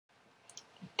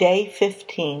Day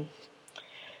 15.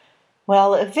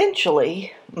 Well,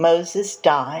 eventually Moses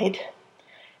died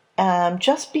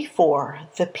just before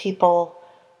the people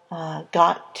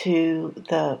got to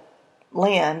the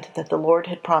land that the Lord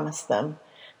had promised them.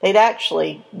 They'd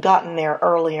actually gotten there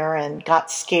earlier and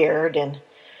got scared and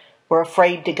were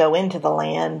afraid to go into the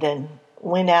land and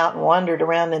went out and wandered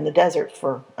around in the desert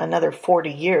for another 40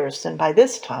 years. And by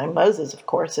this time, Moses, of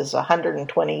course, is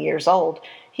 120 years old.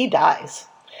 He dies.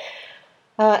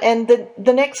 And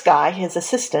the next guy, his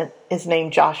assistant, is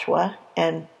named Joshua,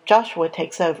 and Joshua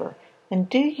takes over. And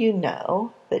do you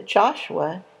know that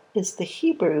Joshua is the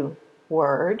Hebrew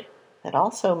word that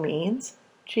also means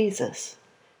Jesus?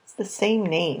 It's the same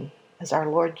name as our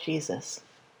Lord Jesus.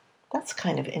 That's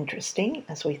kind of interesting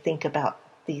as we think about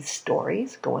these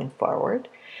stories going forward.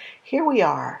 Here we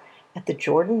are at the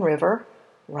Jordan River,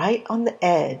 right on the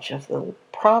edge of the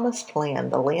promised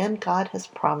land, the land God has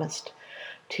promised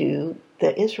to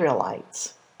the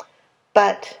Israelites.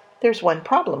 But there's one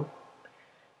problem.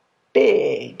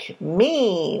 Big,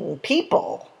 mean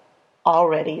people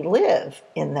already live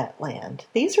in that land.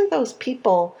 These are those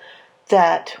people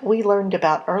that we learned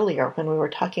about earlier when we were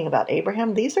talking about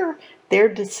Abraham. These are their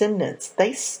descendants.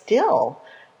 They still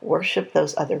worship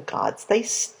those other gods. They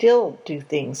still do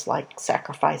things like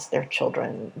sacrifice their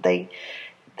children.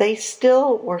 They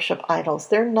still worship idols.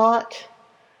 They're not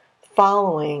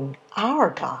following our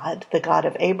God, the God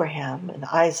of Abraham and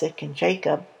Isaac and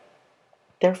Jacob.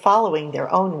 They're following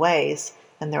their own ways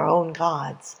and their own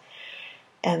gods.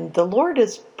 And the Lord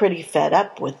is pretty fed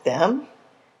up with them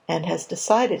and has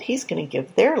decided he's going to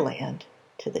give their land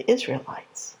to the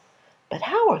Israelites. But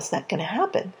how is that going to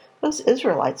happen? Those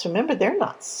Israelites, remember, they're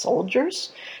not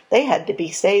soldiers. They had to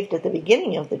be saved at the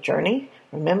beginning of the journey.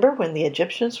 Remember when the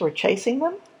Egyptians were chasing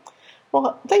them?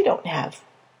 Well, they don't have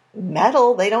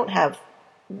metal. They don't have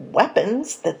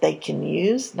weapons that they can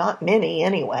use. Not many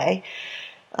anyway.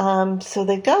 So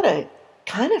they've got to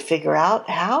kind of figure out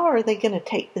how are they going to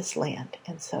take this land.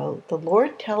 And so the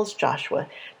Lord tells Joshua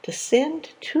to send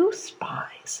 2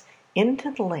 spies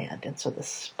into the land. And so the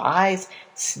spies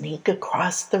sneak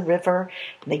across the river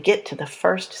and they get to the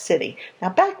first city. Now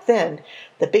back then,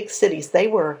 the big cities, they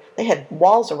had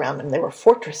walls around them. They were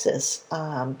fortresses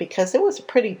because it was a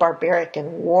pretty barbaric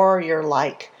and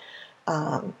warrior-like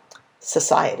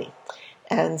society.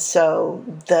 And so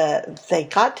they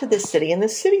got to this city, and the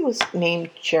city was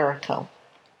named Jericho.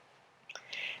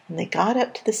 And they got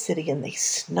up to the city and they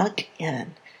snuck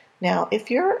in. Now, if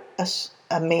you're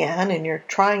a man and you're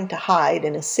trying to hide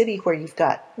in a city where you've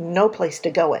got no place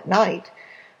to go at night,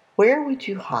 where would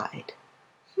you hide?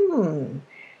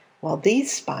 Well,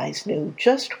 these spies knew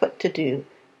just what to do.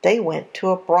 They went to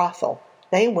a brothel.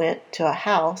 They went to a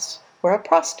house where a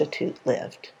prostitute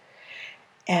lived.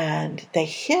 And they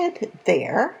hid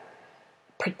there,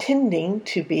 pretending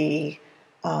to be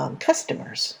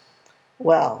customers.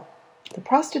 Well, the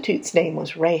prostitute's name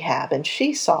was Rahab, and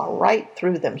she saw right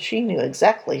through them. She knew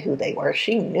exactly who they were.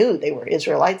 She knew they were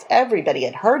Israelites. Everybody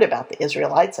had heard about the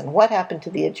Israelites and what happened to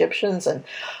the Egyptians and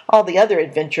all the other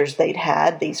adventures they'd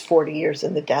had these 40 years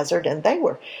in the desert, and they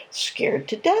were scared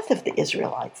to death of the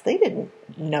Israelites. They didn't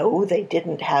know they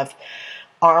didn't have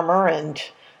armor and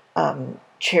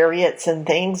chariots and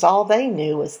things. All they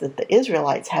knew was that the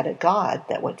Israelites had a God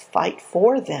that would fight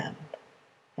for them.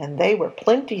 And they were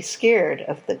plenty scared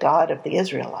of the God of the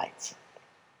Israelites.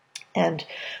 And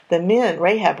the men,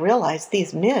 Rahab realized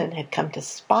these men had come to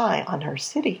spy on her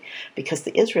city because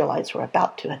the Israelites were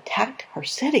about to attack her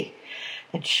city.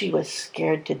 And she was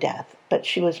scared to death. But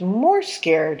she was more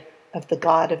scared of the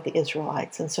God of the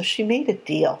Israelites. And so she made a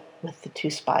deal with the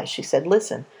 2 spies. She said,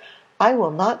 listen, I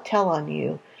will not tell on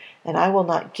you, and I will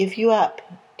not give you up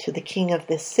to the king of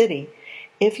this city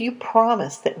if you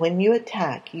promise that when you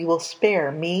attack, you will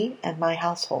spare me and my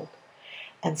household.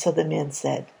 And so the men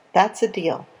said, that's a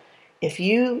deal. If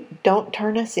you don't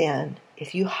turn us in,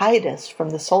 if you hide us from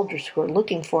the soldiers who are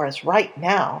looking for us right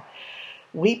now,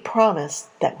 we promise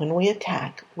that when we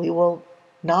attack, we will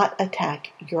not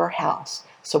attack your house.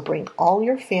 So bring all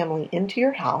your family into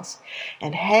your house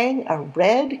and hang a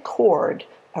red cord,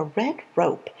 a red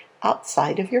rope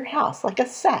outside of your house, like a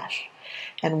sash.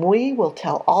 And we will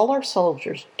tell all our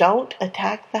soldiers, don't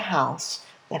attack the house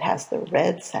that has the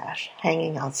red sash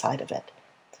hanging outside of it.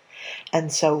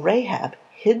 And so Rahab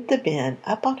hid the men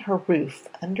up on her roof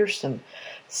under some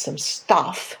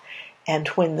stuff. And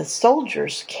when the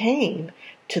soldiers came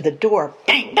to the door,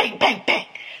 bang, bang, bang, bang,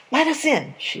 let us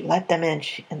in. She let them in,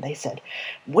 and they said,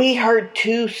 we heard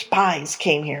 2 spies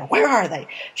came here. Where are they?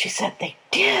 She said, they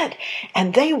did,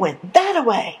 and they went that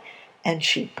way. and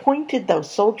she pointed those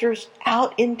soldiers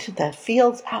out into the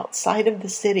fields outside of the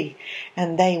city,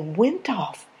 and they went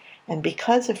off. And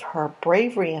because of her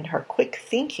bravery and her quick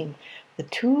thinking, the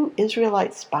 2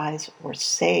 Israelite spies were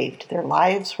saved. Their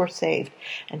lives were saved.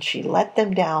 And she let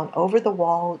them down over the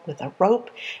wall with a rope,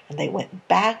 and they went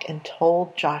back and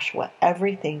told Joshua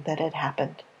everything that had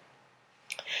happened.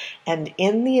 And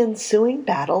in the ensuing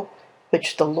battle,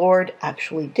 which the Lord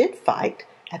actually did fight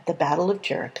at the Battle of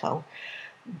Jericho,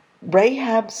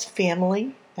 Rahab's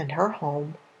family and her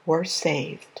home were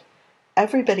saved.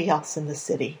 Everybody else in the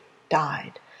city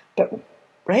died, but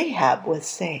Rahab was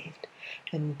saved.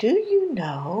 And do you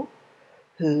know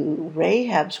who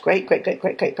Rahab's great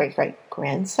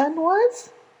grandson was?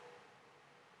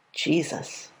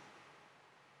 Jesus.